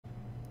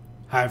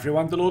Hi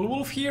everyone,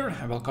 delonewolf here,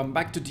 and welcome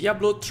back to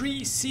Diablo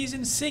 3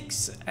 Season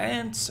 6.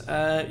 And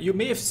you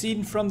may have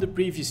seen from the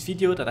previous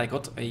video that I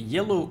got a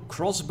yellow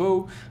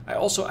crossbow. I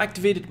also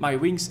activated my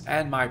wings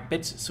and my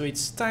pet, so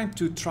it's time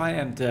to try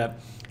and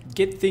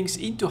get things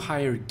into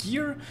higher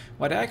gear.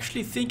 What I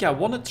actually think I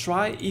want to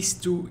try is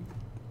to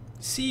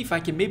see if I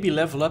can maybe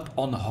level up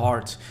on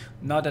hard,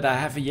 now that I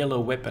have a yellow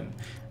weapon.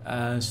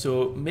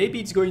 So maybe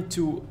it's going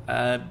to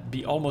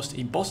be almost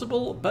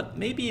impossible, but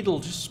maybe it'll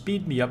just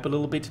speed me up a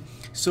little bit.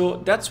 So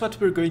that's what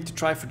we're going to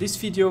try for this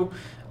video.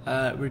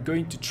 We're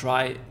going to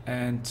try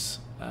and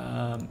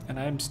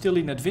I'm still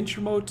in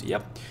adventure mode.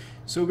 Yep.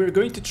 So we're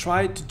going to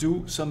try to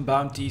do some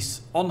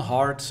bounties on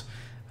hard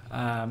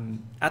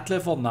at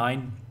level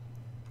 9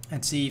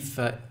 and see if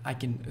I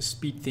can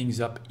speed things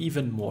up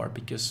even more,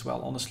 because,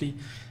 well, honestly,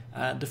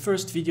 the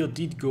first video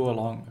did go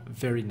along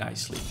very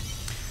nicely.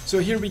 So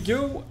here we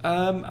go.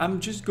 I'm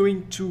just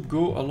going to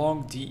go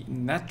along the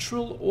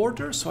natural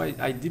order. So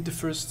I did the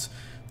first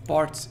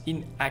part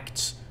in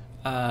Act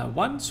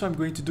 1. So I'm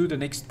going to do the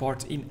next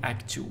part in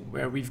Act 2,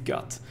 where we've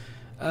got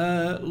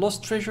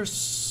Lost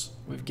Treasures,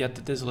 we've got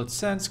the Desolate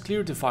Sands,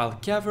 Clear the Vile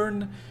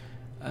Cavern,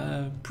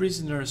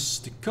 Prisoners,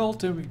 the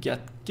Cult, and we've got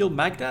Kill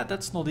Magda.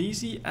 That's not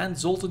easy, and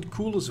Zoltan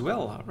Cool as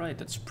well. All right,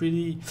 that's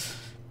pretty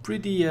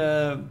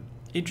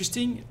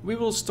interesting. We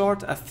will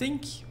start, I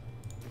think.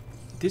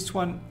 This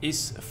one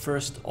is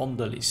first on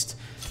the list.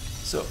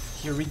 So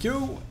here we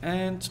go,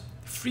 and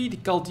free the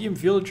Chaldean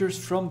villagers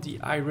from the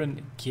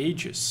iron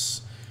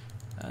cages.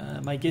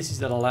 My guess is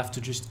that I'll have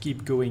to just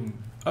keep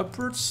going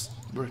upwards.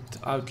 Worked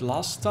out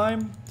last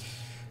time.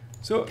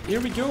 So here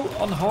we go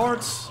on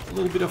hard. A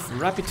little bit of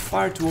rapid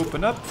fire to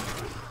open up.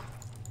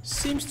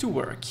 Seems to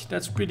work.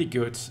 That's pretty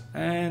good.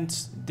 And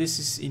this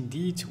is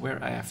indeed where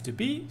I have to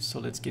be. So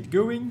let's get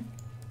going.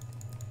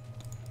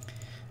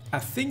 I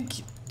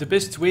think the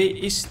best way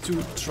is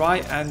to try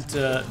and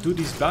do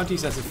these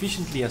bounties as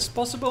efficiently as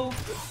possible.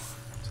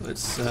 So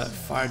let's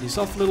fire this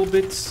off a little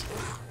bit.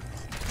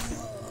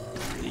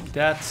 Take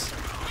that.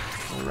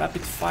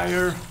 Rapid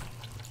fire.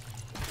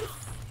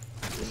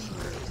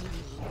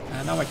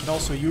 And now I can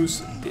also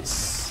use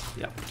this,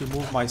 to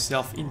move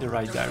myself in the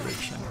right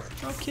direction.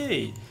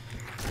 Okay.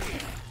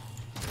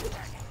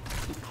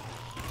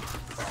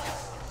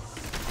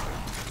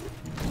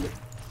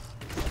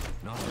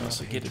 I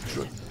also get a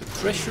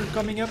treasure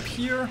coming up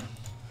here.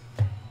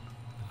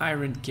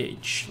 Iron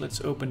cage.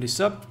 Let's open this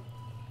up.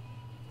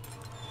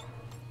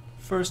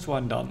 First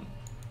one done.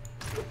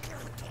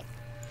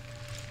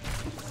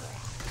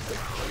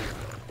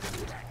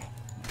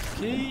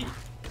 Okay.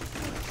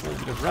 A little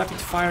bit of rapid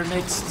fire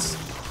next.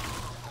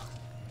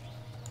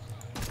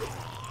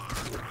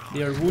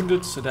 They are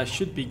wounded, so that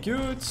should be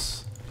good.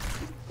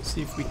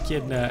 See if we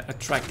can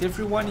attract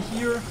everyone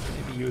here.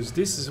 Maybe use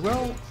this as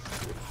well.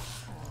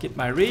 Get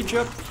my rage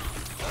up.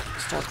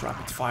 Start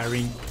rapid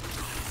firing.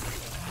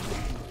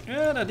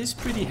 Yeah, that is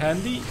pretty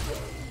handy.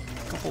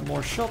 A couple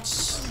more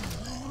shots.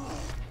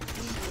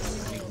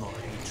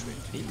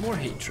 Need more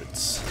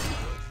hatreds.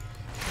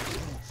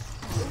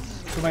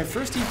 So my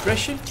first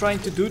impression trying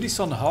to do this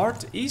on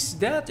hard is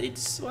that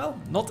it's, well,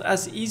 not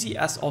as easy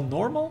as on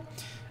normal.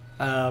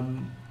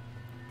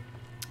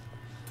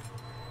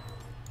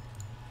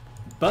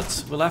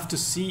 But we'll have to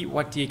see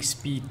what the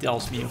XP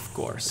tells me, of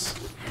course.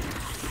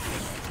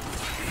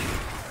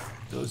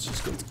 Those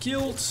just got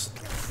killed.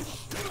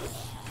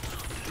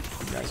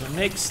 You guys are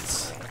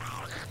next.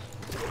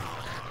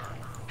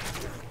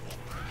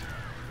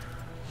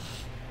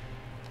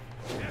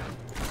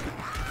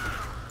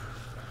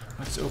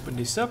 Let's open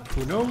this up.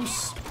 Who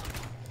knows?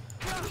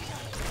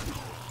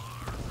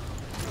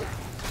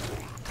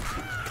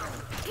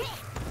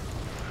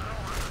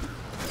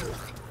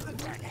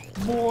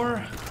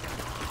 More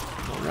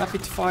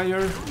rapid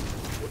fire.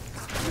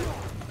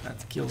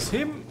 That kills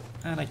him.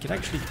 And I can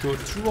actually go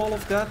through all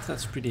of that.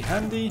 That's pretty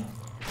handy.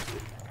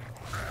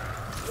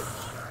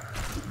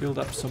 Build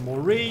up some more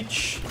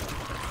rage.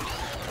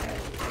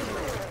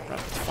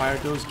 Rapid fire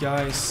those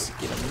guys.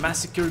 Get a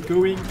massacre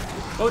going.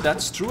 Oh,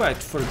 that's true.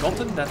 I'd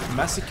forgotten that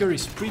massacre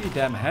is pretty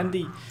damn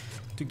handy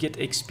to get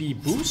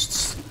XP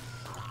boosts.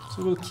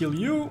 So we'll kill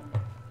you.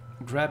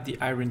 Grab the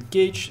iron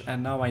cage.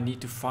 And now I need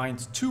to find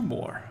 2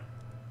 more.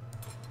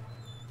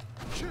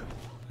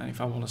 And if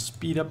I want to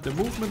speed up the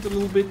movement a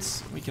little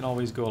bit, we can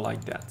always go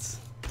like that.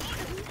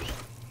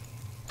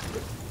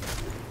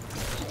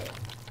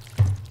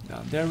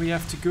 Down there we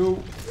have to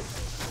go.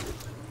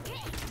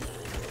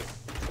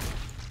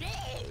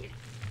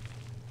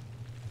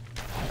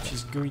 Which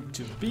is going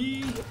to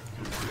be...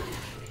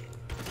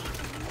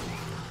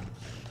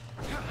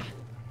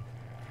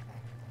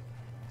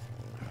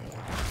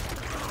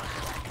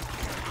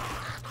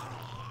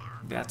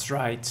 That's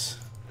right.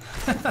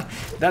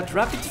 That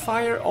rapid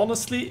fire,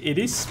 honestly, it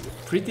is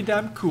pretty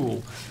damn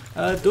cool.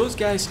 Those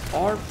guys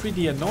are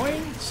pretty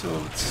annoying, so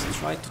let's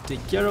try to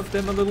take care of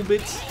them a little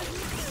bit.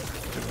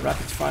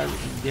 Rapid fire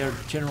in their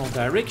general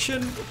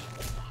direction.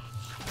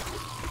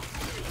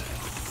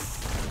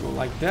 Go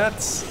like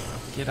that.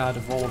 Get out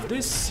of all of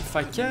this if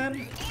I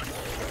can.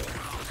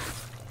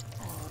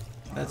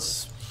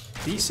 That's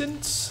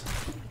decent.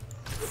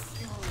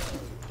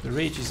 The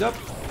rage is up.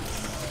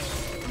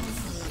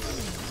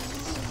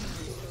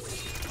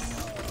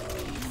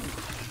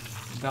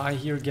 Die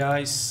here,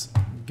 guys.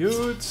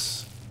 Good.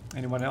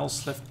 Anyone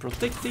else left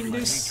protecting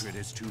this? Hatred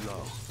is too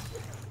low.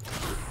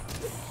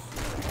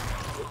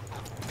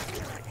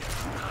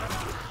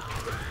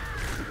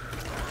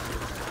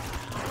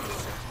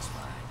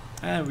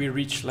 And we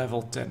reach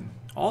level 10.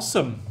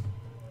 Awesome.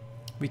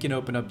 We can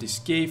open up this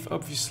cave,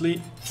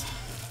 obviously.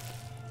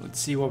 Let's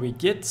see what we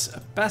get.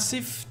 A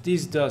passive.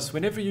 This does.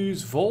 Whenever you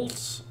use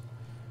Vault,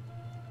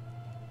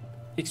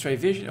 extra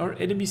evasion, or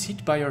enemies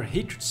hit by your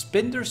hatred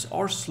spenders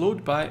are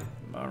slowed by...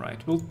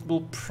 Alright,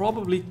 we'll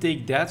probably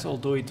take that,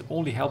 although it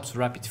only helps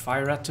rapid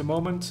fire at the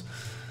moment.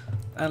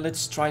 And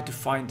let's try to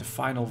find the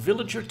final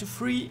villager to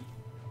free.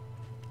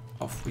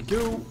 Off we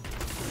go.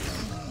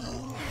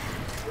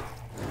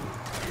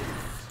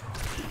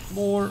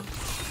 More.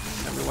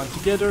 Everyone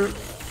together.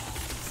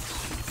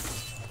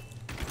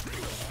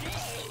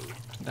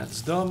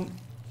 That's done.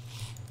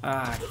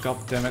 Ah, god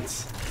damn it.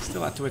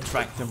 Still had to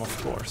attract them, of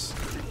course.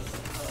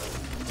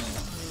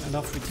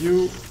 Enough with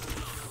you.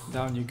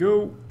 Down you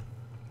go.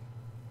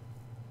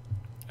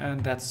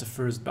 And that's the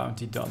first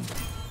bounty done.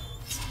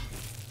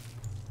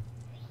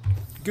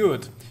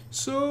 Good.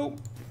 So,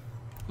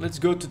 let's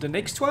go to the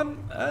next one.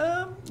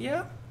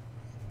 Yeah.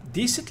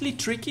 Decently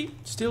tricky.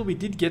 Still, we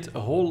did get a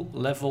whole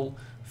level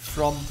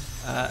from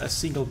a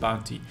single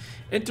bounty.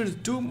 Enter the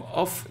tomb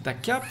of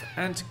Dakap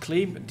and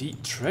claim the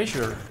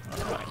treasure.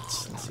 Alright,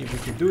 let's see if we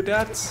can do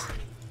that.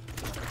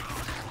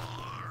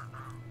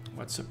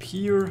 What's up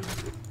here?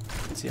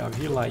 Let's see how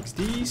he likes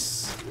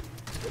these.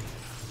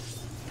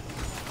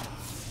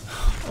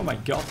 Oh my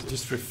god, it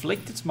just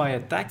reflected my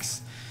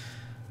attacks.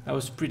 That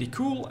was pretty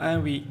cool.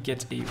 And we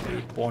get a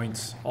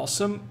waypoint.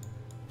 Awesome.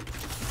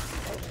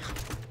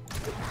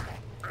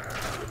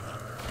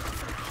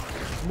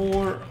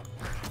 More.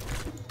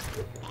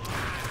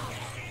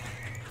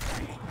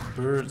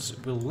 Birds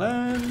will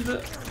land.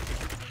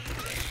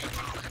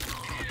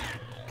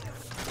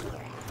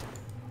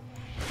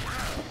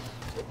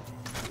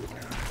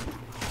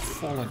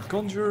 Fallen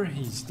Conjurer,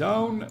 he's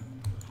down.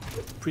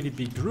 Pretty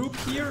big group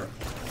here.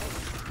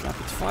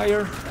 Rapid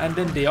fire, and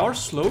then they are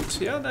slowed.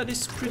 Yeah, that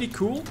is pretty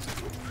cool.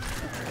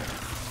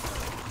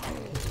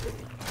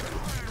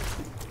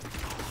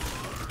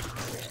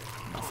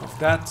 Enough of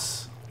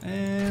that.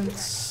 And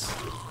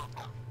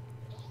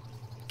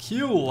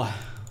kill.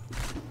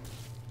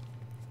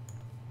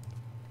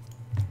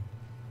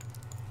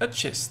 A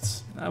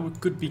chest. That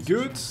could be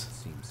good.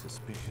 Seems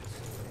suspicious.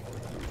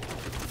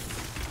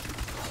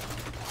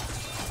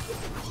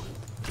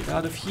 Get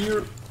out of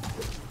here.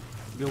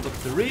 Build up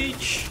the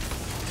rage.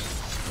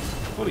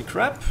 Holy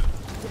crap.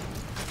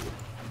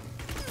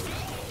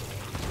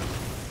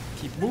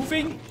 Keep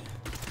moving.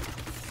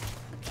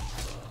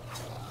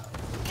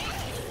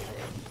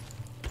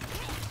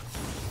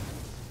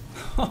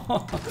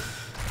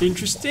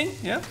 Interesting.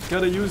 Yeah,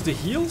 gotta use the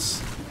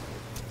heals.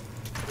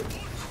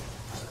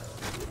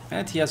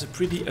 And he has a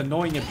pretty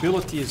annoying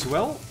ability as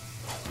well.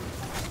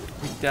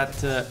 With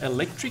that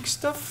electric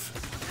stuff.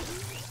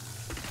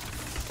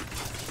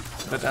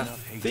 But I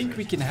think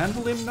we can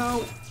handle him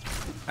now.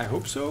 I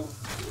hope so.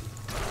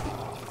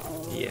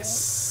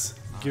 Yes.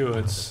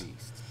 Good.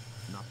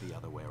 Not the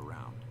other way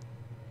around.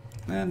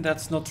 And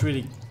that's not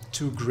really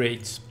too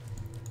great.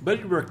 But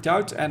it worked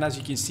out, and as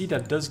you can see,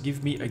 that does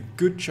give me a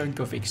good chunk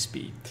of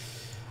XP.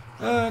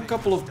 A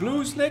couple of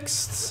blues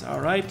next.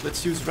 Alright,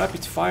 let's use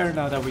rapid fire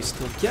now that we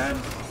still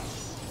can.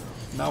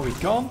 Now we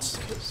can't,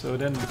 so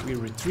then we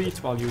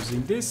retreat while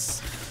using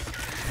this.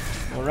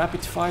 More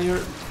rapid fire.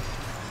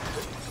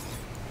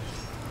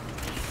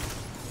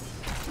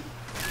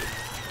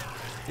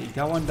 Take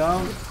that one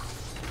down.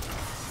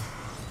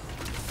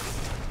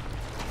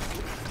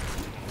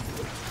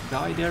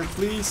 Die there,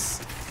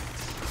 please.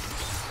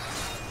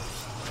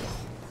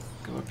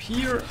 Go up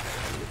here.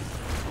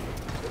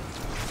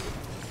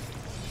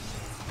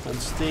 Don't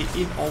stay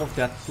in all of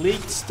that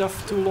plate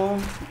stuff too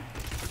long.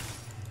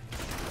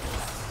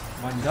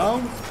 One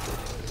down.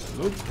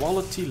 Low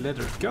quality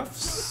leather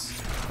cuffs.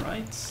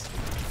 Right.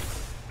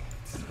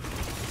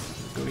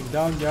 Going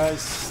down,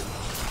 guys.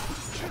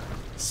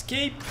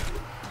 Escape.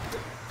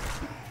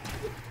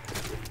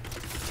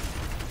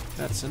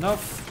 That's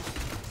enough.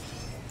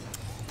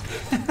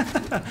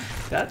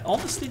 That,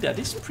 honestly, that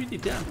is pretty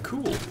damn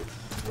cool.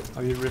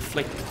 How you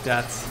reflect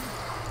that.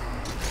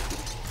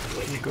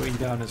 You're going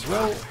down as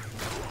well.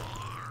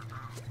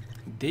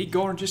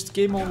 Dagon just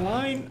came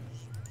online.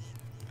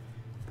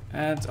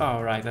 And,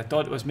 alright, I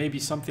thought it was maybe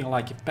something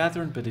like a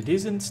pattern, but it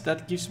isn't.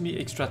 That gives me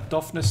extra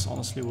toughness.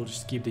 Honestly, we'll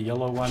just keep the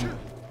yellow one.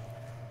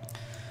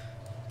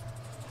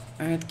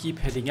 And keep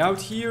heading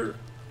out here.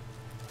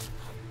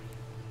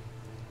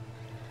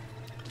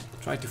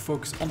 Try to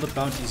focus on the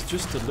bounties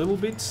just a little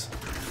bit.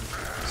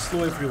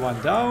 Slow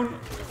everyone down.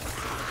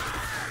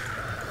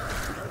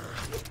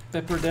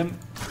 Pepper them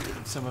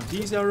with some of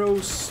these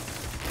arrows.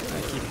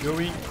 And keep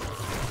going.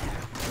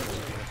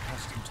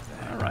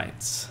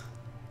 Alright.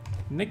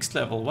 Next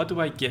level, what do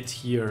I get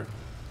here?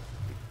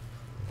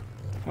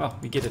 well,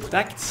 we get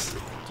attacked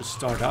to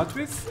start out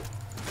with.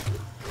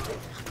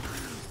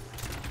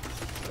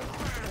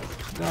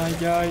 Die,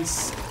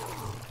 guys.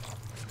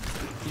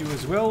 You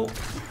as well.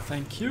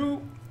 Thank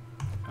you.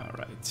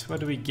 Alright, what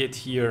do we get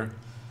here?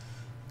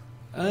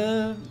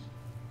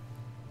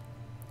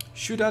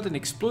 Shoot out an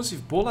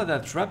explosive bola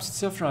that wraps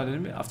itself around an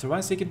enemy. After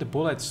 1 second, the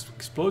bola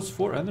explodes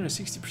for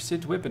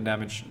 160% weapon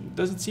damage.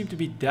 Doesn't seem to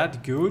be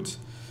that good.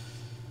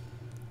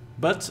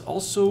 But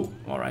also,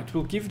 alright,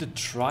 we'll give it a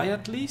try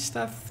at least,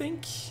 I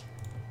think.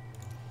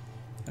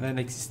 And then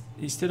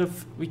instead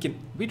of, we can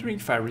Withering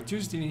Fire,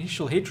 reduce the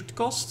initial hatred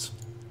cost.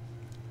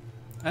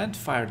 And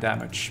fire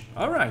damage.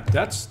 Alright,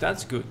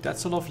 that's good.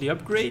 That's a lovely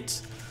upgrade.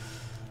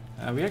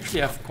 We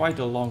actually have quite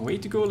a long way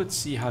to go. Let's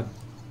see how...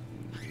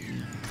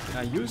 Can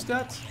I use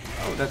that?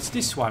 Oh, that's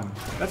this one.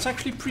 That's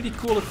actually pretty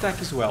cool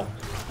attack as well.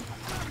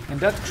 And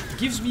that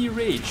gives me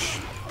rage.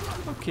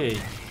 Okay.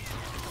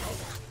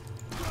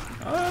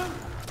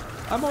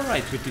 I'm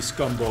alright with this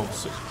combo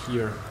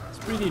here. It's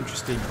pretty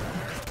interesting.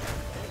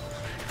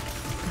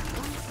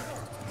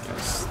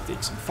 Let's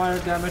take some fire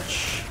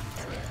damage.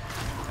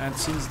 And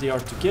since they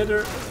are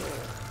together,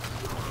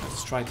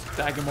 let's try to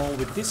tag them all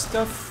with this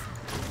stuff.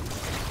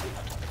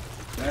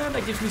 And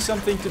that gives me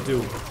something to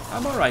do.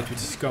 I'm alright with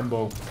this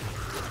combo.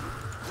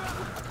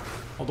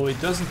 Although it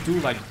doesn't do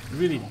like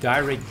really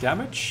direct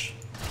damage.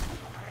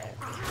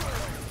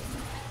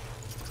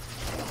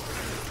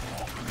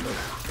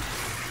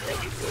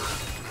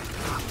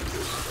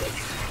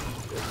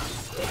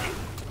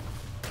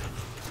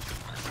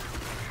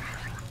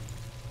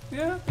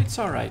 Yeah, it's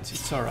alright,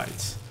 it's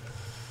alright.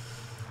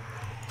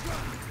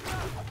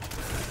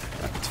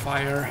 Rapid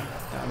fire,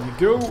 down we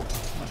go.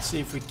 Let's see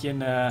if we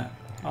can,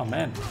 oh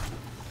man.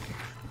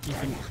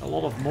 Even a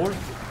lot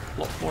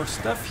more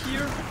stuff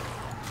here.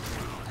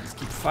 Let's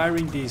keep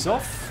firing these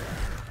off.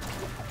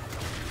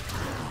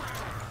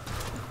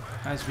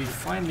 As we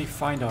finally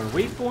find our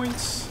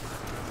waypoints.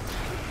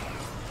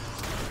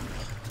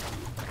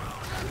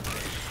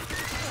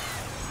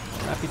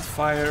 Rapid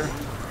fire.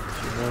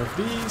 More of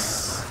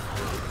these.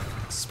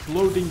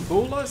 Exploding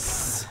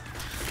bolas.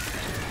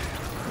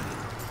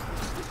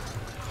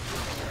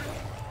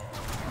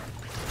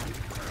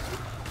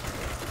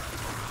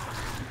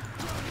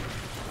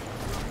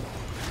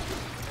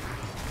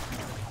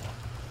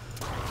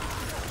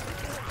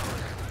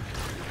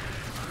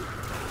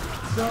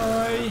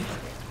 Die.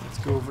 Let's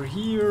go over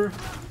here.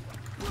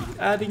 Keep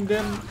adding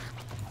them.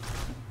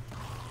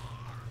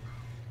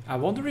 I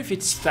wonder if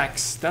it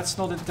stacks. That's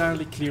not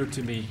entirely clear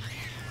to me.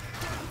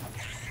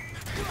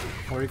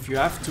 Or if you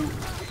have to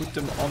put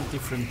them on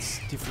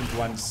different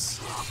ones.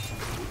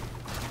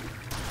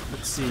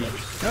 Let's see.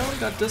 No,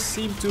 that does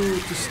seem to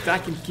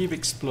stack and keep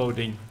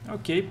exploding.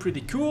 Okay,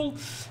 pretty cool.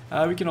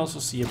 We can also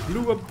see a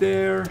blue up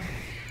there.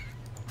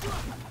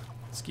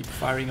 Let's keep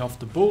firing off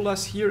the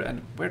bolas here.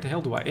 And where the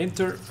hell do I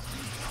enter?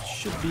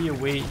 Should be a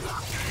way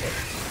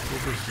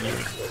over here.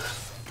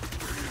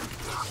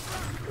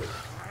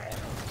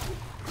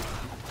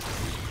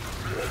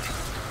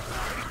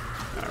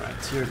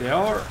 Alright, here they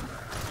are.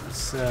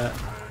 Let's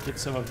get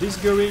some of this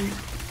going.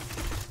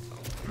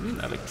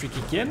 Electric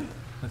again.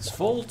 Let's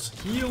vault,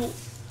 heal.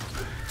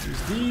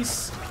 Use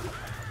these.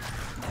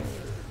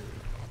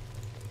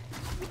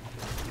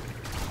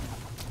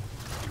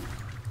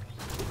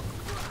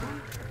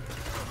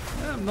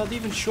 I'm not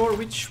even sure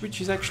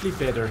which is actually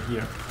better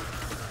here.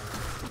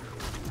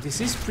 This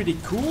is pretty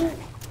cool.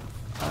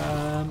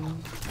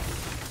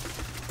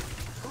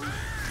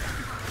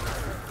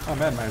 Oh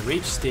man, my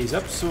rage stays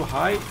up so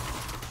high.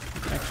 I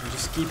can actually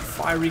just keep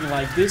firing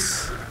like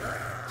this.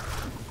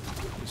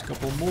 There's a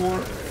couple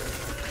more.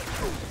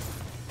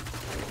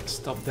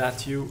 Stop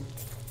that, you.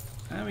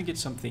 And we get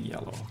something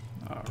yellow.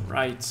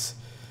 Alright.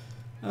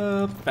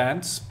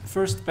 Pants.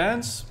 First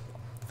pants.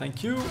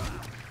 Thank you.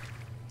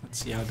 Let's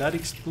see how that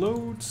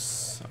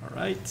explodes.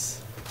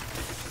 Alright.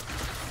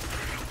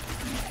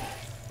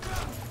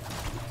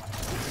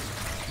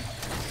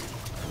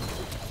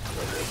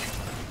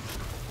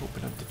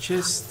 Open up the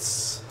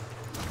chests.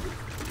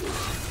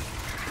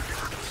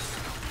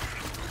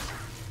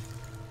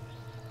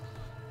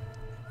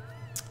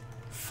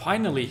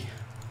 Finally.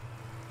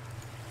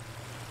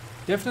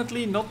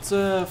 Definitely not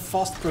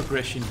fast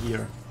progression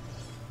here.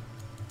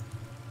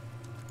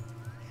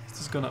 Is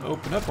this gonna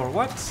open up or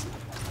what?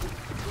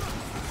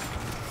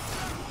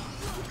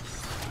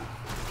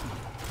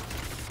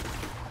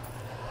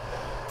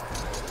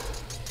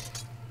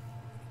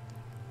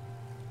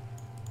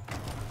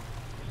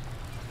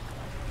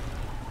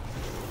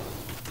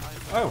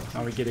 Oh,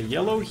 now we get a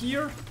yellow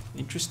here.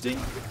 Interesting.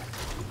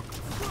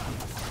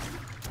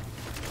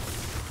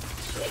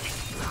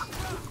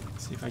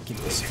 See if I can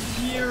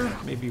disappear.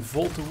 Maybe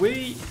vault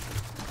away.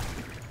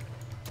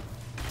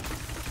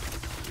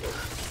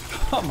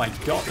 Oh my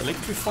god,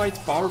 electrified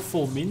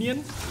powerful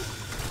minion.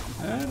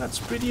 That's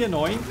pretty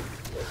annoying.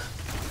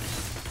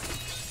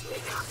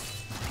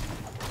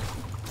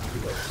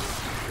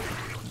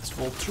 Let's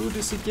vault through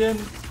this again.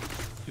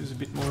 Use a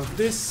bit more of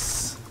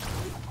this.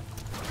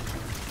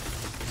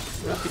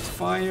 Rapid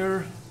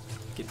fire.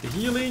 Get the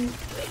healing.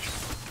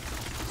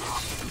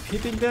 Keep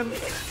hitting them.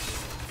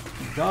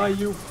 Die,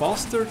 you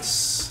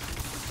bastards.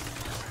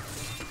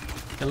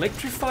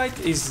 Electrified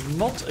is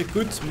not a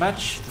good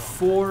match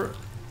for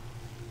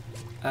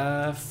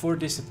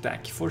this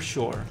attack, for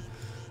sure.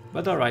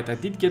 But alright, I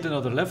did get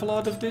another level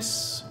out of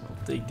this.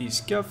 I'll take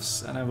these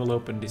cuffs and I will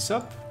open this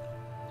up.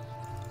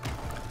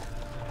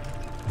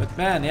 But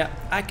man, yeah,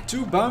 Act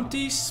 2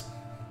 bounties.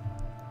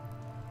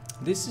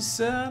 This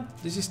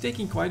is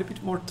taking quite a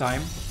bit more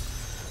time.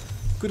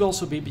 Could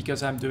also be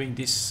because I'm doing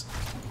this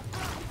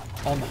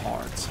on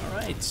hard.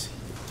 Alright.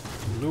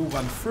 Blue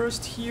one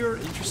first here,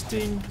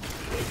 interesting.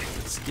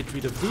 Let's get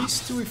rid of these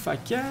two if I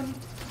can.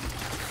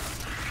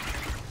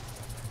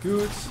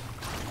 Good.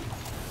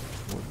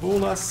 More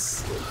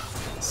bolas.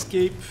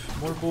 Escape,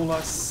 more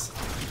bolas.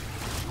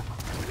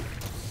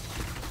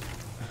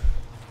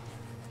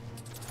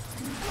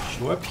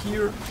 Show up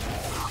here.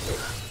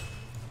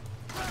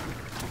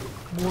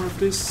 More of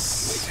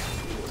this.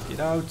 Get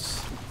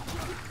out.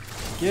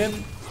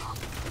 Again.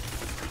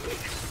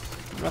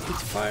 Rapid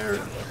fire.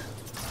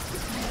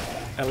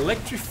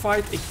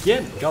 Electrified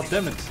again. God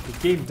damn it. The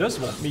game does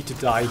want me to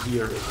die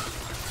here.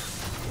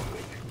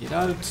 Get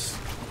out.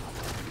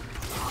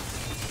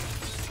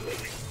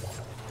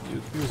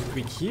 Use a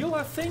quick heal,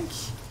 I think.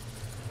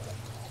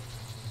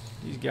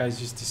 These guys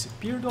just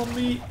disappeared on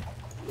me.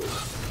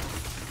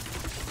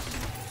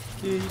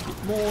 Okay, a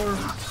bit more.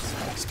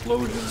 Some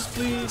explosions,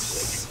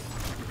 please.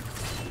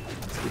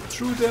 Let's get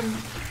through them.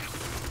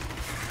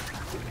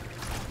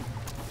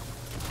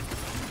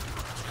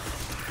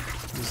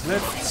 Who's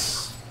left?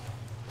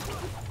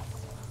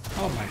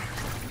 Oh my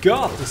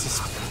god, this is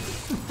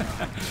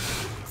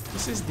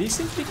this is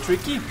decently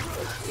tricky.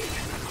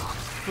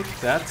 Look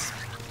at that.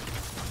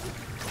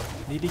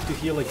 Needing to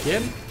heal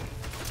again.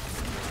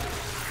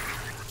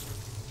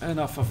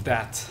 Enough of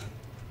that.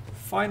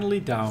 Finally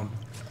down.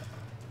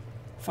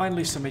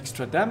 Finally some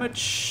extra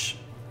damage.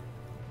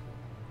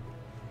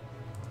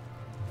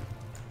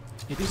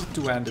 It is a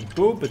two-handed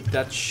bow, but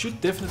that should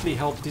definitely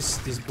help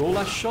this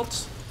bola shot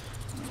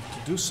to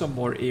do some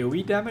more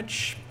AoE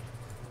damage.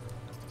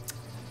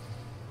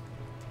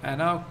 And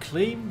now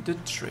claim the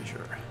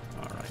treasure.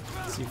 Alright,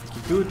 let's see if we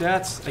can do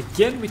that.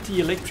 Again with the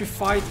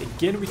electrified,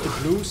 again with the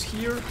blues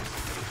here.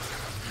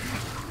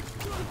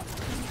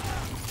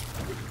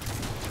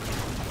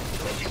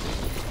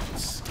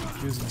 Let's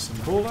keep using some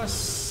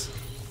bolas.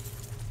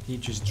 He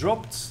just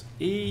dropped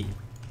a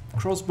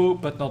crossbow,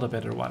 but not a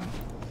better one.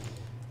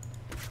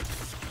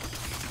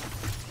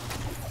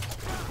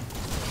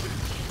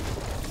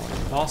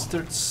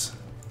 Bastards.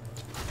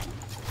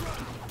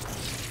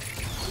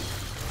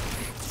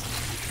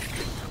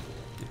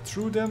 Get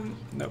through them.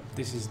 No,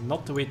 this is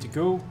not the way to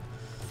go.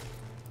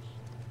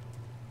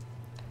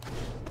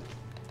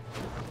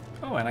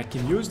 Oh, and I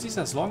can use this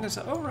as long as...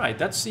 Oh, right,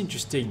 that's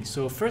interesting.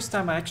 So first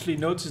time I actually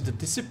noticed the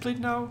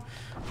discipline now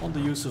on the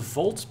use of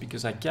Volt,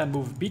 because I can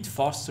move a bit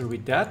faster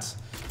with that.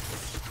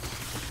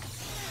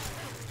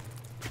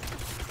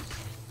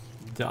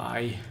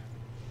 Die.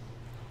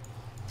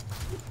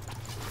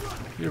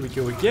 Here we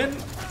go again.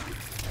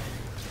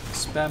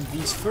 Spam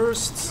these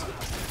first.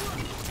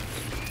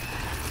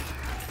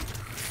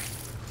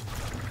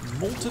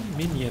 Molten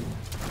minion.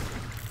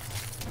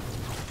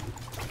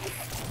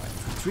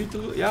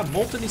 Yeah,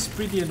 Molten is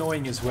pretty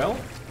annoying as well.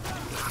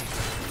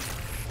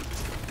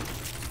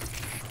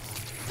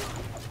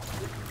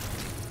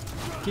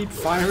 Keep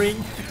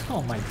firing.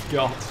 Oh my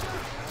god.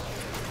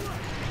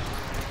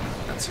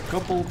 That's a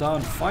couple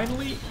down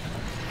finally.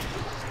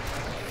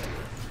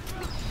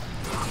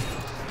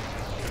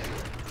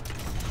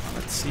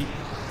 Let's see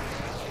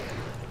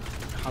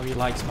how he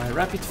likes my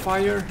rapid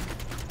fire,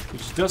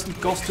 which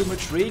doesn't cost too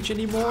much rage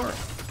anymore.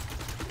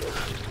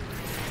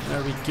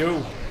 There we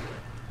go.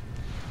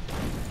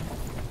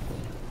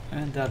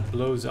 And that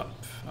blows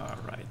up.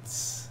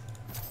 Alright.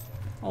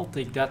 I'll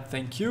take that,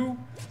 thank you.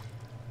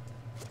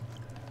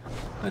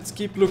 Let's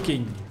keep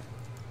looking.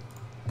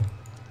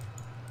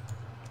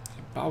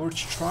 Empowered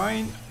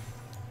Shrine.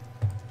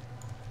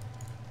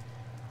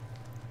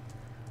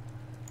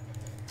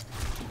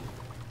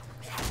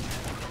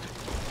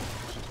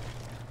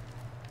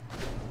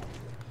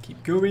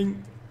 Keep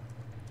going.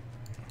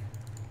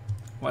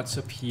 What's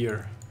up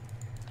here?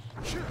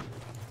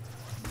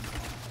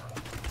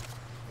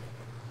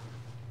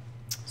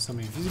 Some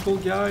invisible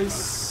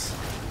guys.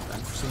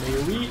 Time for some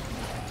AoE.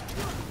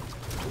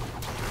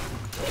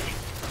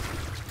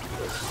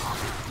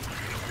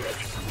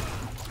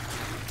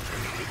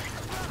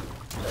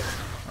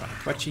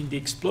 Right, watching the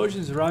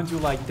explosions around you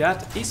like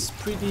that is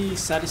pretty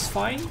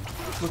satisfying.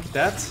 Look at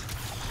that.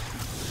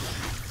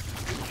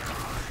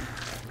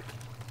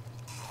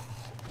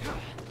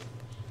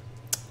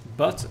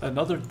 But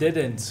another dead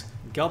end.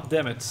 God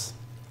damn it.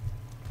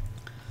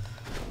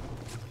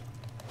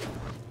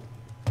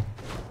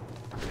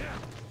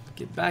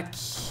 Get back.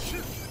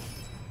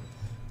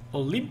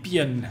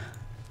 Olympian.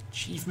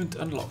 Achievement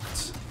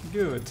unlocked.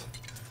 Good.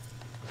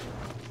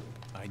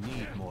 I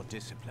need more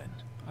discipline.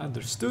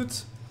 Understood.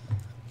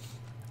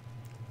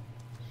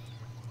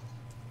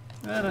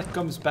 And that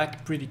comes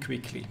back pretty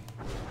quickly.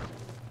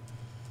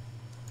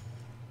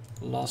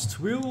 Lost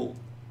will.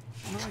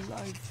 My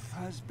life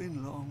has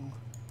been long.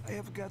 I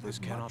have gathered This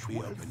cannot much be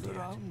wealth opened yet.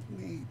 around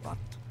me, but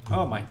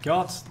Oh my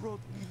god. brought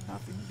me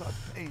nothing but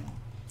pain.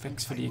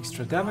 Thanks for I the will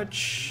extra not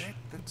damage.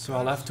 let the So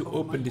I'll have to curse of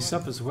open my this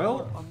up wealth as well.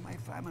 fall on my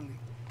family.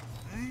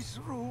 This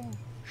room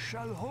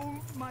shall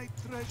hold my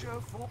treasure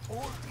for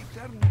all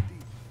eternity.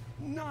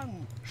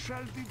 None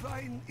shall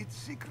divine its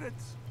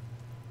secrets.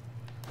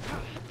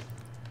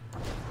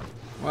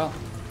 Well,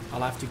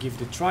 I'll have to give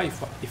it a try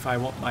if I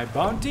want my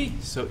bounty.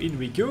 So in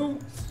we go.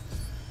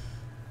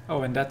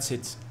 Oh, and that's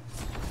it.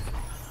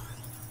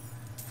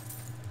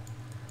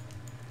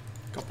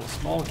 Couple of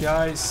small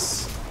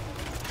guys.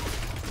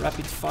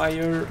 Rapid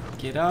fire.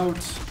 Get out.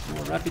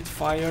 More rapid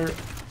fire.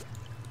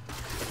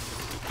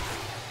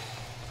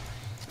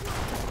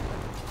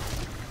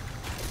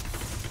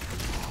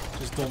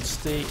 Just don't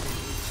stay in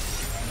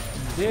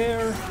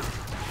there.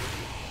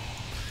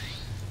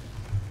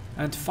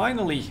 And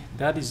finally,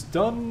 that is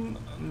done.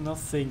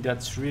 Nothing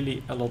that's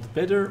really a lot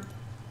better.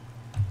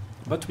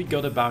 But we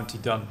got a bounty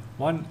done.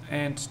 1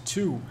 and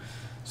 2.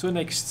 So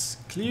next,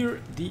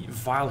 clear the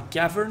vile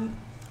cavern.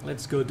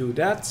 Let's go do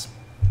that.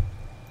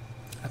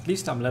 At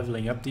least I'm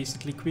leveling up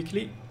decently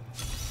quickly.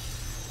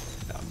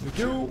 Down we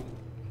go.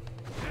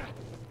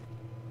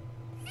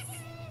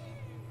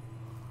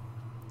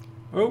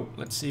 Oh,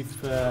 let's see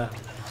if we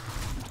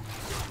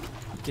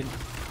can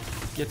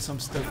get some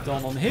stuff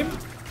done on him.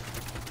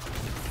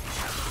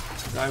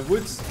 I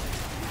would.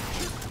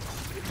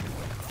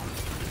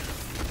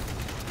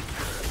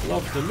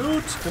 Love the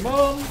loot. Come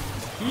on.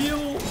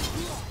 Heal.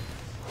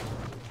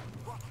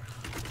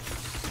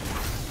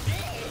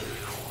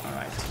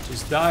 Alright,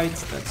 just died.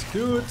 That's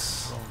good.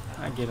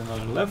 I get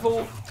another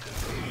level.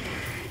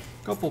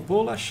 Couple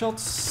bola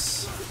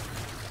shots.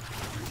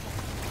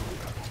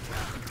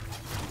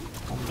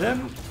 On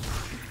them.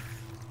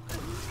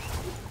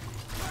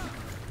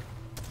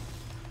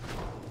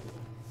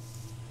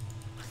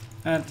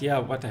 And yeah,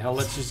 what the hell,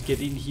 let's just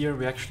get in here.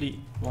 We actually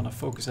want to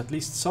focus at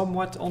least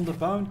somewhat on the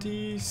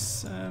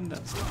bounties. And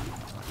that's done.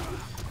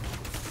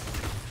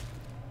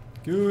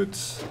 Good.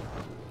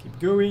 Keep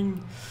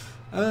going.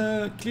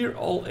 Clear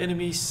all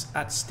enemies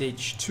at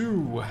stage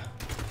 2.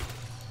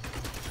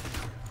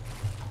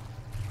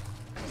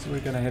 So we're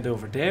gonna head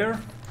over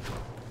there.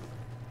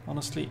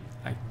 Honestly,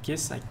 I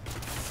guess I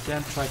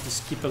can try to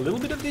skip a little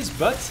bit of this,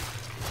 but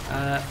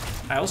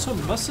I also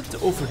mustn't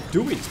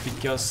overdo it,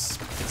 because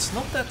it's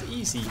not that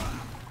easy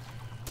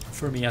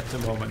for me at the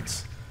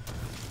moment.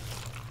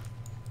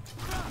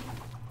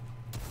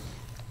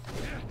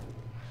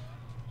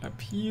 Up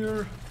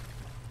here.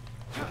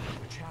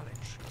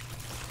 Challenge.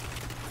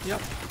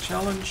 Yep,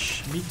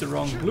 challenge. Meet the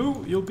wrong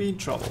blue, you'll be in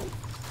trouble.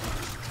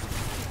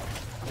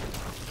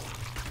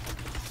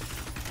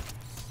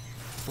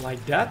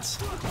 Like that.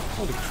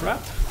 Holy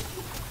crap.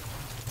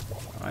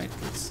 Alright,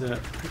 let's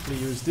quickly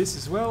use this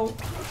as well.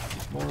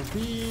 Get more of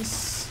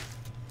these.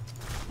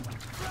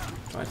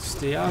 Try to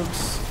stay out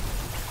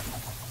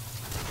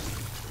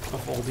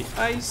of all the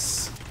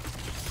ice.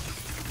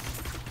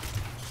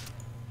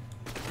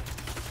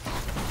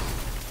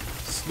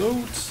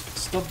 Slowed.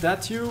 Stop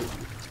that, you.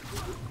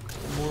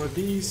 More of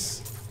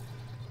these.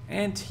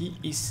 And he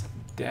is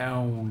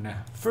down.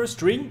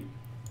 First ring.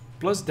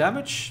 Plus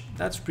damage.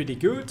 That's pretty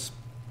good.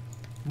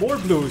 More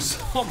blues.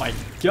 Oh my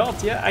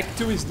god, yeah, Act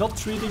 2 is not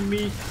treating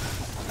me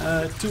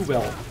too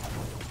well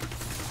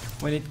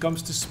when it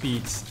comes to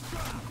speed.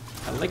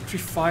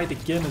 Electrified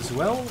again as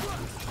well.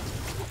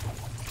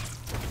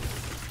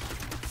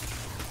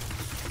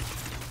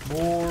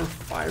 More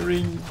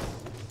firing.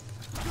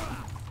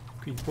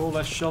 Quick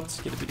bola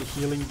shots, get a bit of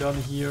healing done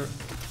here.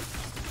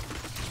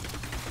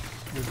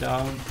 You're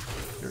down,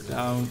 you're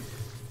down.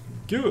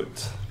 Good.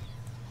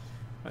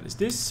 What is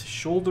this?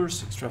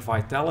 Shoulders, extra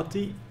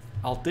vitality.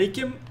 I'll take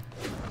him.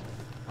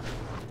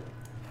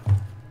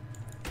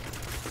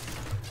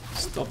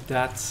 Stop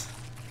that.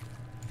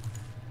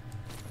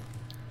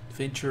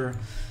 Adventure.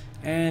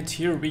 And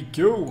here we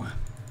go.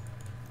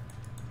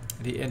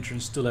 The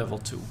entrance to level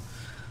 2.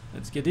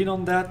 Let's get in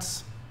on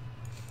that.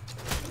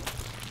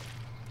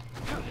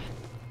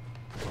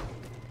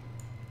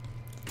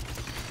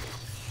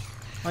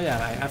 Oh yeah,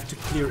 I have to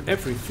clear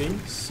everything,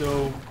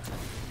 so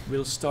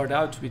we'll start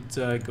out with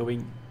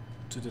going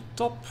to the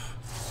top.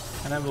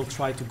 And I will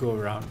try to go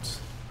around.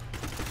 So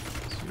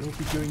you'll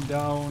be going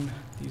down.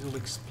 These will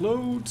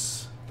explode.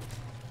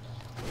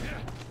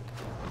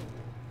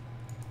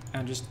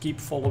 And just keep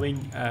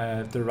following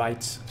the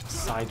right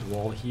side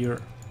wall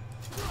here.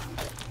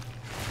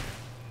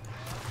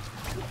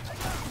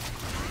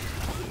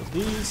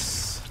 These.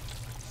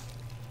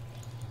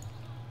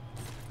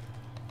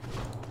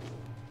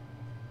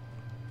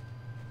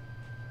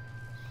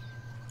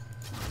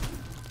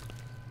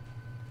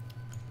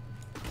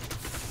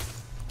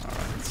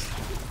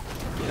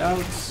 Out,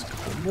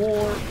 couple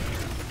more,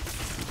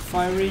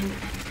 firing.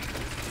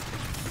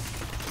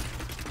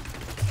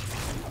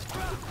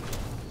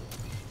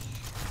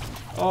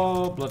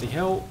 Oh, bloody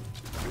hell.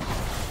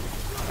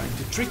 Trying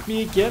to trick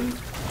me again.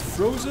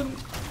 frozen.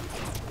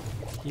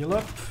 Heal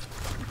up.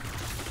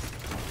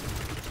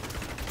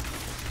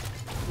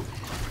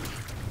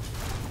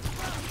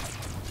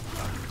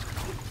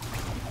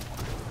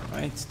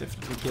 Alright,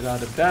 definitely get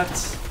out of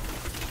that.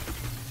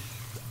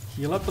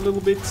 Heal up a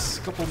little bit,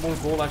 a couple more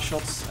bola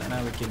shots, and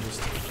now we can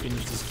just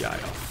finish this guy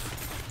off.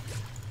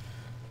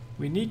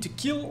 We need to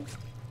kill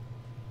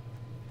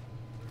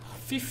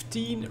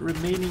 15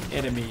 remaining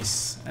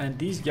enemies, and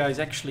these guys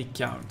actually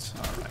count.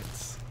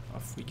 Alright,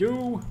 off we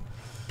go.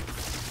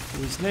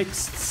 Who is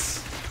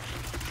next?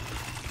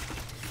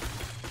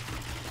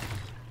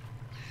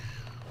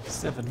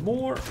 7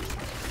 more.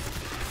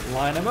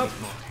 Line them up.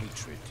 More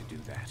hatred to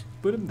do that.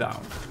 Put them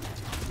down.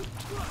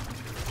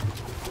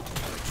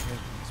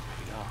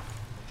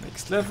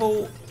 Next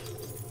level.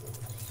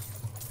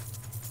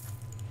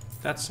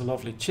 That's a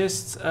lovely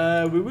chest.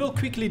 We will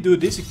quickly do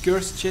this. A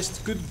cursed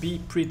chest could be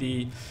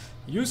pretty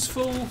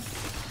useful.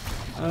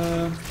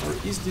 Or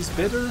is this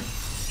better?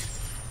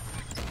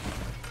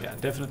 Yeah,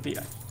 definitely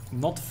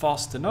not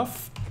fast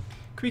enough.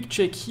 Quick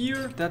check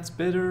here. That's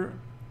better.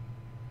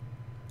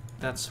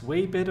 That's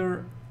way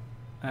better.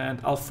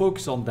 And I'll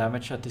focus on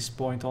damage at this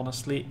point,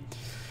 honestly.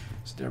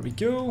 So there we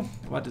go.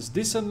 What does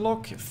this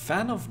unlock?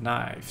 Fan of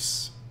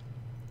knives.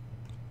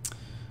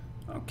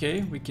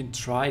 Okay, we can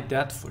try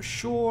that for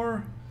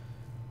sure.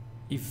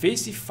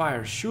 Evasive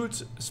fire.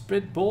 Shoot a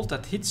spread bolt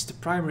that hits the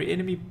primary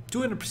enemy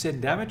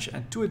 200% damage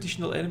and 2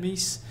 additional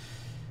enemies.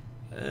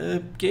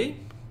 Okay.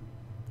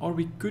 Or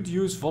we could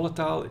use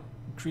volatile,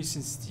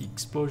 increases the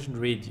explosion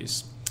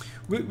radius.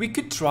 We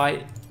could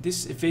try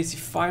this evasive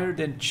fire,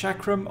 then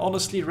chakram.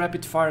 Honestly,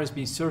 rapid fire has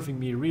been serving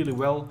me really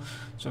well,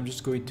 so I'm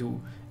just going to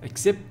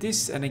accept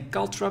this. And then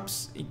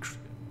caltrops.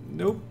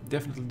 Nope,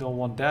 definitely don't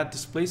want that.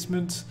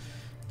 Displacement.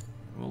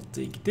 We'll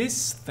take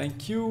this,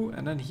 thank you.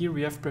 And then here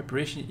we have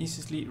preparation,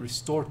 instantly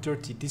restore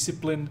 30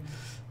 discipline.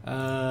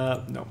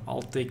 No,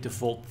 I'll take the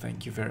vault,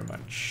 thank you very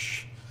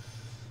much.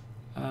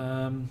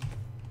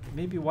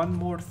 Maybe one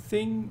more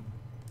thing.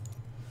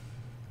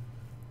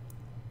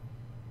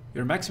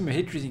 Your maximum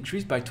hatred is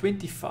increased by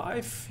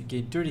 25. You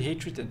gain 30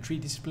 hatred and 3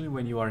 discipline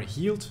when you are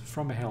healed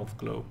from a health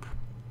globe.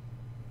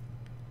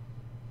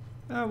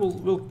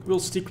 We'll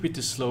stick with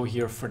the slow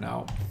here for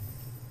now.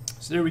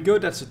 So there we go,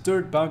 that's the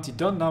 3rd bounty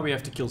done. Now we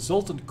have to kill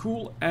Zoltan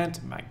Cool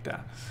and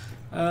Magda.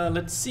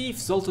 Let's see if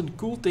Zoltan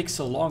Cool takes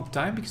a long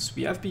time, because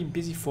we have been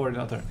busy for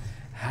another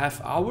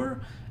half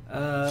hour.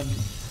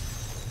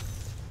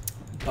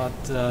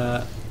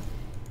 But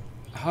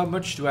how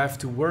much do I have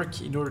to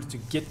work in order to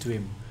get to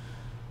him?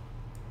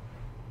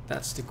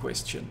 That's the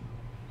question.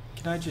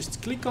 Can I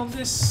just click on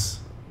this?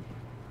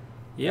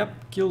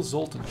 Yep, kill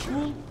Zoltan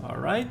Cool.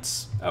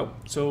 Alright. Oh,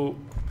 so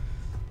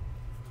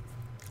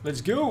let's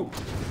go.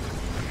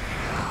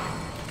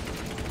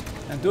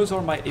 And those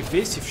are my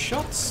evasive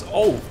shots.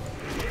 Oh,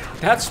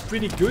 that's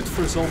pretty good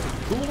for Zoltan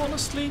Cool,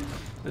 honestly.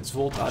 Let's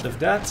vault out of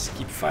that.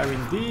 Keep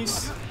firing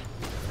these.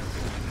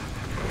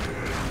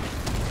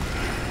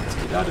 Let's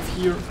get out of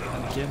here.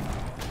 And again,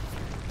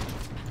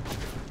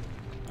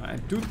 I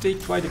do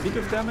take quite a bit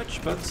of damage,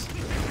 but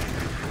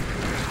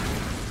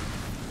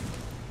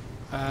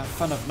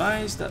fun of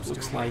nice. That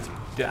looks like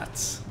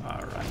that.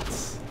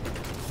 Alright.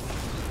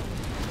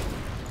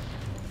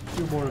 A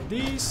few more of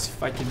these,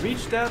 if I can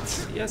reach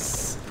that.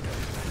 Yes.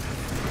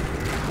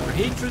 More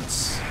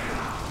hatreds.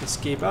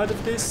 Escape out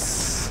of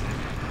this.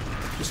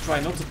 Just try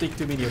not to take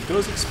too many of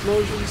those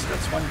explosions.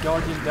 That's 1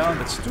 guardian down.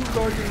 That's 2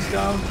 guardians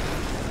down.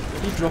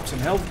 He drops some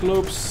health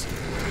globes.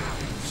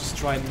 Just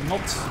try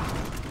not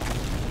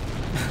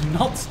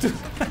to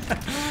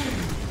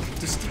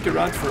to stick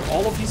around for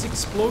all of these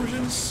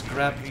explosions.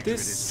 Grab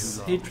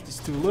this. Hatred is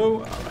too low.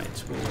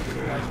 Alright, we'll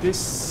go like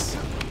this.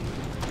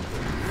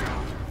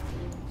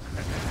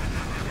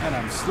 And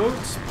I'm slowed,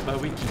 but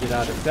we can get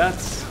out of that.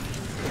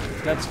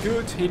 That's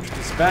good. Hatred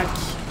is back.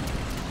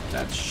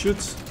 That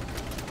should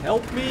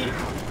help me.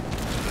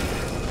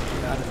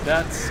 Get out of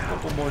that. A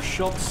couple more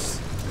shots.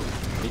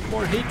 Need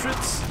more hatred.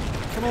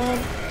 Come on.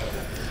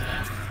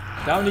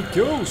 Down it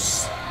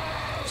goes.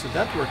 So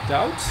that worked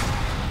out.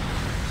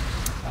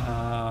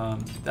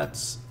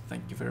 That's...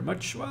 Thank you very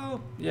much. Well,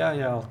 yeah,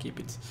 I'll keep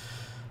it.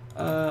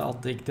 I'll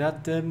take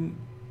that then.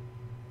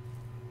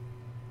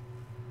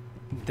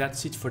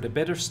 That's it for the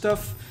better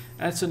stuff.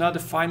 And so now the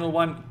final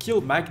one, kill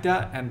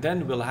Magda, and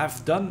then we'll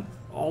have done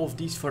all of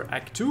these for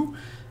Act 2.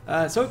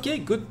 So okay,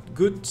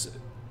 good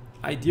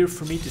idea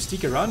for me to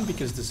stick around,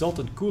 because the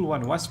Zoltan Cool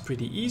one was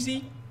pretty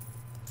easy.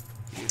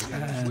 It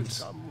is with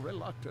some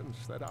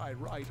reluctance that I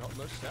write on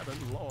the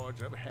 7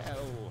 lords of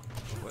hell,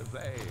 for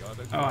they are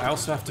the... Oh, I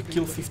also have to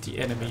kill 50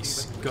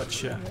 enemies.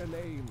 Gotcha. Their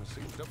names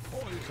seem to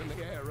poison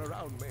the air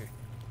around me.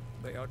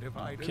 They are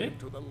divided Okay.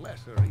 into the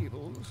lesser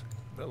evils,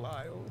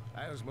 Belial,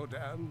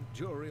 Asmodan,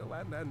 Juriel,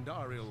 and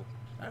Andariel,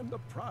 and the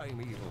prime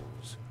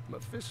evils,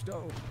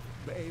 Mephisto,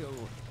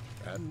 Baal,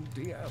 and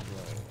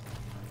Diablo.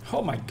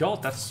 Oh my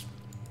god, that's...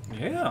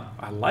 Yeah,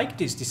 I like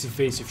this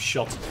evasive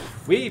shot.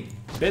 Way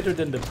better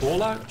than the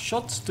bola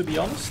shot, to be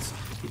honest.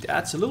 It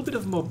adds a little bit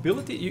of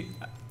mobility.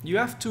 You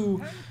have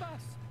to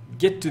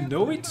get to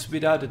know it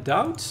without a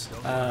doubt,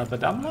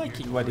 but I'm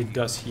liking what it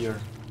does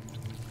here.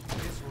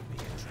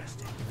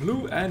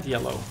 Blue and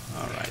yellow.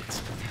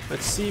 Alright.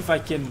 Let's see if I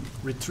can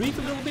retreat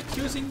a little bit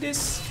using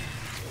this.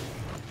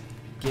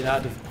 Get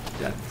out of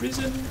that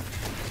prison.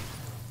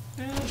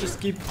 And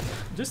just keep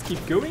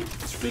going.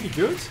 It's pretty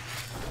good.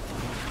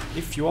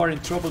 If you are in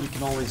trouble, you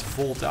can always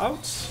vault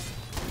out.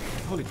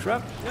 Holy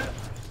crap. Yeah.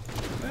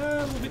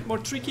 A little bit more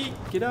tricky.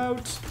 Get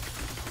out.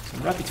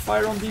 Some rapid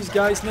fire on these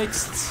guys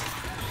next.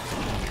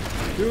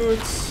 Good.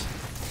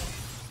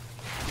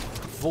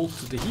 Vault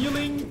to the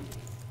healing.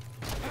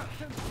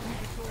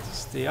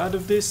 Stay out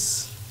of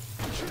this.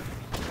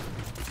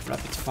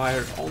 Rapid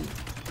fire on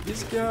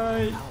this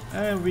guy.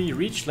 And we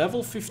reach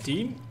level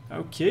 15.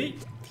 Okay.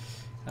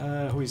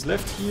 Who is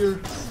left here?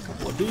 A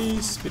couple of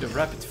these. Bit of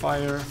rapid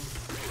fire.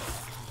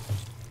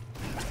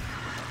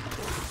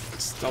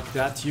 Stop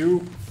that,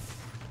 you.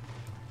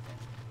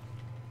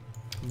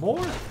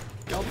 More?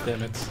 God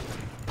damn it.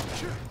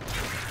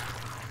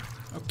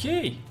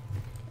 Okay.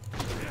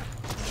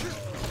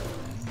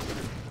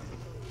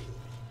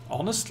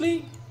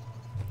 Honestly,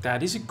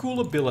 that is a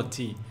cool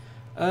ability.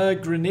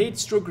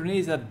 Grenades, throw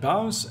grenades that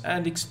bounce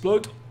and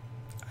explode.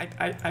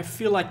 I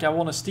feel like I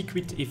want to stick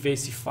with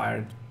evasive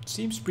fire.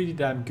 Seems pretty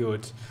damn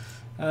good.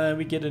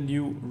 We get a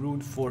new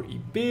rune for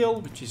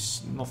Ebale, which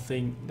is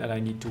nothing that I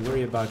need to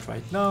worry about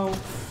right now.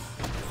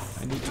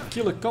 I need to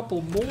kill a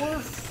couple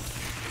more.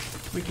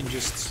 We can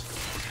just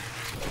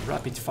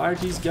rapid fire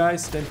these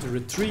guys, then to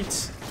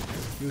retreat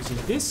using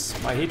this.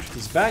 My hatred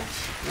is back.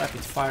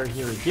 Rapid fire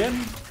here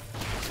again.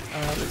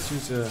 Let's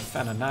use a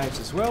fan of knives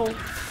as well.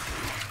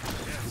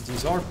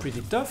 These are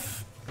pretty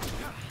tough.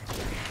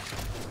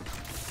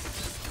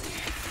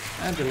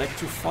 And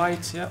electrified,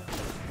 yeah.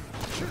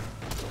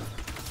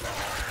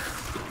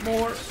 Bit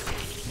more.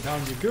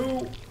 Down you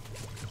go.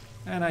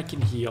 And I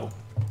can heal.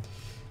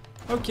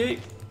 Okay,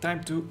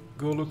 time to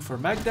go look for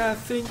Magda, I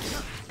think.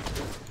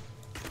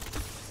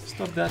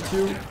 Stop that,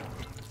 you.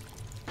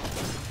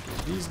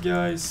 These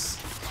guys.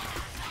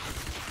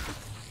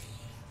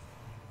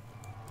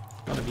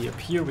 Gonna be up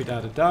here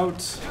without a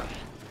doubt.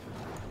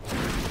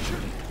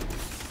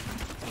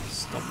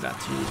 Stop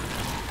that, you.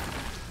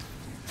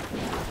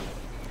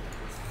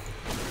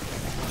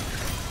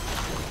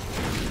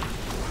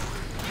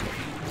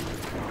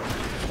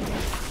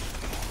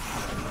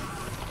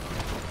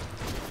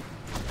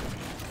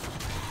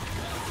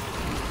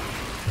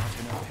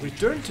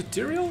 Return to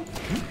Tyrael?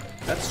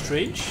 That's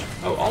strange.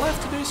 Oh, all I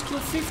have to do is kill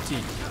 50.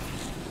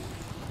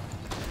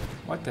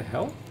 What the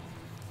hell?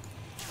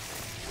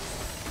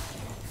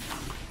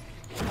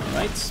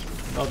 Alright,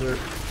 another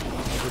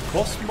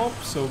boss mob,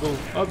 so we'll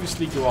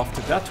obviously go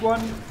after that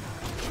one.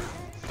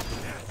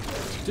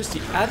 Just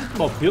the added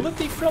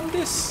mobility from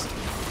this,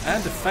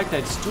 and the fact that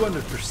it's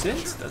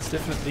 200%, that's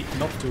definitely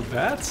not too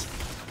bad.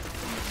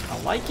 I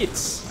like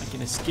it. I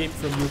can escape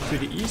from you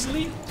pretty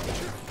easily.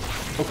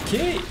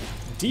 Okay,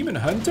 Demon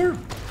Hunter,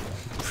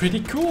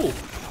 pretty cool.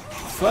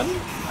 Fun,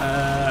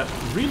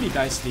 really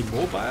nicely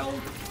mobile.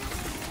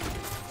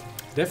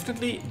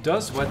 Definitely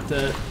does what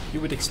you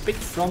would expect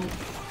from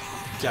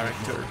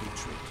character.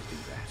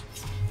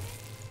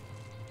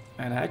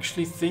 And I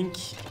actually think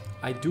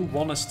I do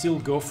want to still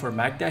go for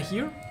Magda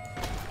here.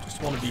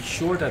 Just want to be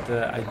sure that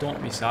I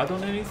don't miss out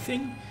on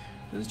anything.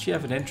 Doesn't she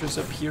have an entrance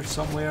up here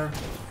somewhere?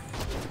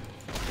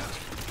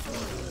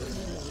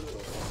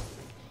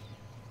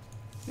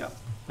 Yeah,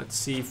 let's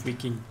see if we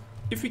can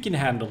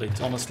handle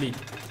it, honestly.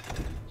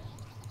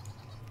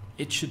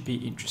 It should be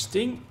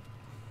interesting.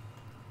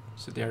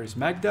 So there is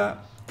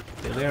Magda,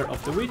 the lair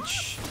of the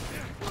witch.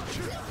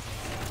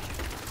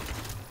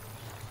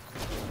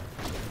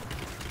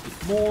 A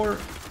bit more.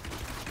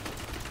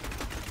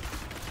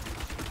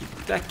 Keep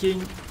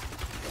attacking.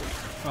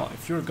 Well,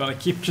 if you're gonna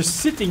keep just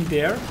sitting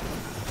there.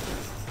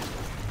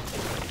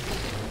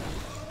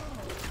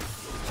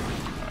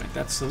 Alright,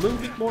 that's a little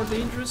bit more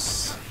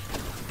dangerous.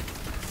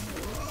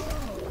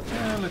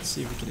 Let's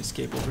see if we can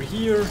escape over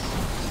here.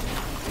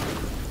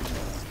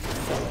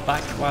 Fall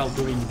back while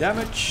doing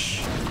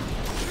damage.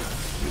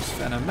 Use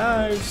fan of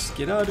knives.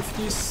 Get out of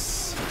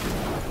this.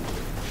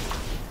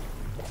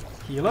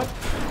 Heal up.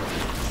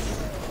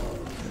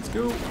 Let's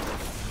go.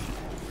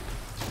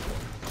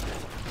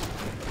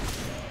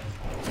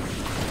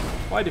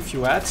 Quite a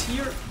few ads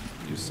here.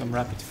 Use some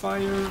rapid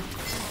fire.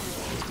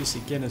 Use this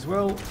again as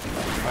well.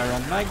 Rapid fire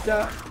on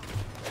Magda.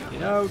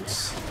 Get out.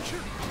 Some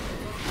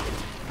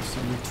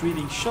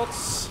retreating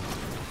shots.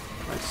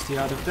 Try to stay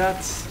out of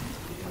that.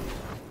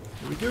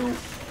 Here we go.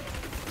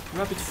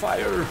 Rapid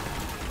fire.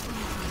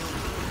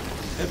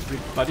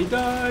 Everybody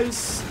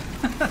dies.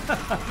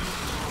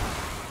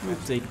 We'll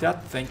take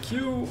that, thank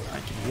you. I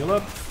can heal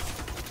up.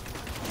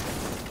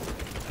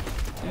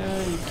 Yeah,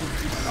 you can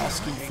keep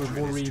asking for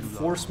more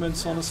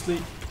reinforcements,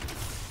 honestly.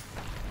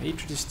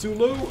 Hatred is too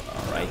low.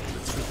 Alright,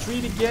 let's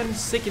retreat again.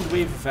 Second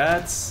wave of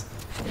ads.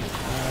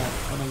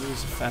 Gonna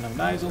use a fan of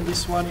knives on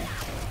this one.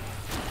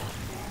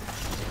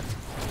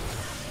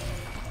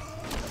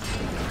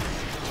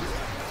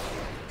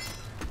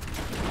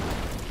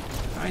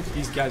 Alright,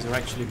 these guys are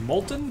actually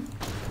molten.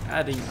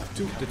 adding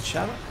to the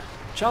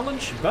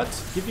challenge, but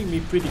giving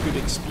me pretty good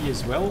XP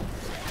as well.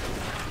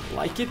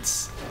 Like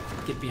it.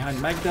 Get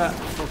behind Magda,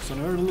 focus on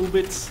her a little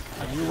bit.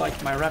 I do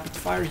like my rapid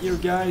fire here,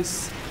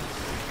 guys.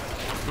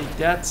 Take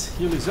that,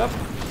 heal is up.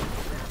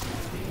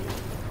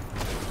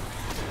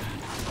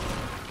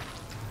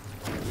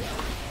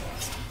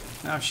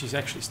 Now she's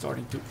actually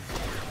starting to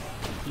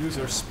use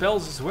her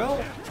spells as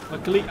well.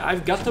 Luckily,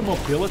 I've got the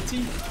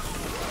mobility.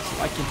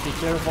 I can take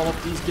care of all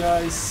of these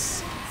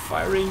guys.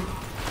 Firing.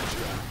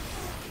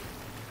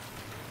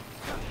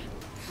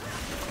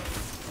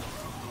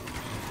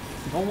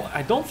 No,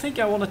 I don't think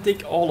I want to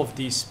take all of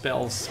these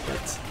spells,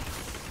 but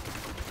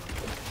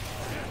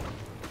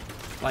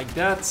like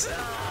that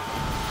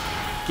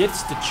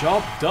gets the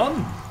job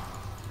done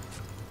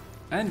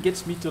and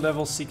gets me to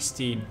level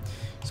 16.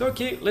 So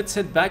okay, let's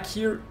head back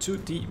here to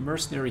the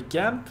mercenary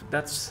camp.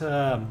 That's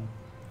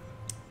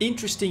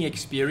interesting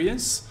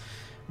experience.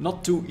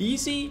 Not too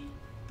easy,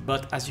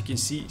 but as you can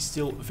see,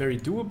 still very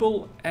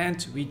doable.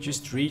 And we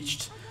just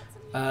reached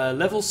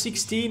level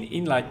 16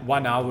 in like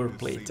 1 hour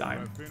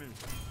playtime.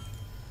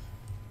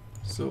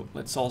 So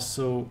let's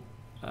also,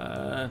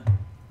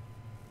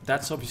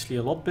 that's obviously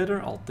a lot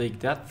better. I'll take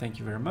that, thank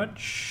you very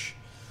much.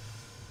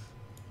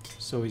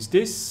 So is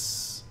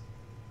this,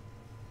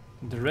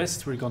 the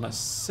rest we're gonna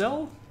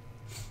sell,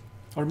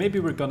 or maybe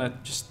we're gonna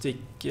just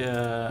take,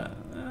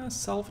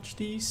 salvage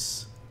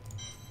these.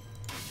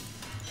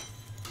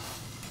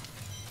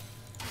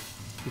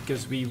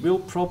 Because we will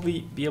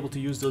probably be able to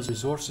use those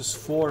resources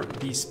for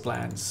these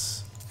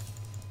plans.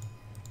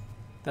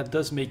 That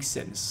does make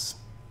sense.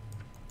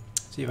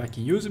 See if I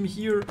can use them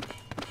here.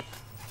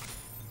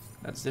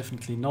 That's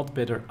definitely not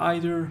better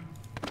either.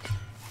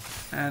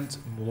 And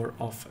more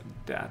of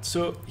that.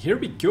 So here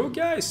we go,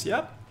 guys.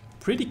 Yeah,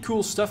 pretty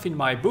cool stuff in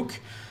my book.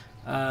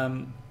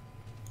 Not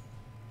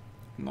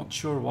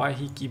sure why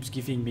he keeps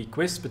giving me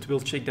quests, but we'll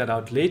check that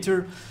out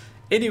later.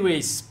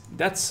 Anyways,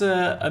 that's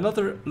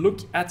another look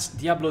at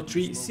Diablo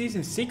 3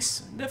 Season 6.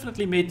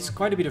 Definitely made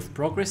quite a bit of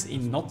progress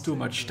in not too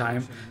much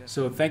time.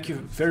 So thank you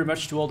very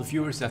much to all the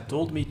viewers that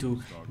told me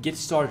to get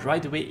started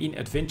right away in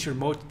adventure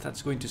mode.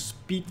 That's going to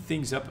speed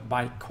things up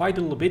by quite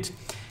a little bit.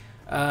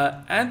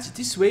 And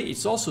this way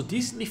it's also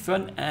decently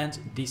fun and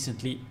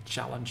decently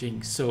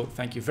challenging. So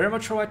thank you very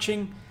much for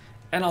watching,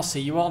 and I'll see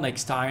you all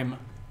next time.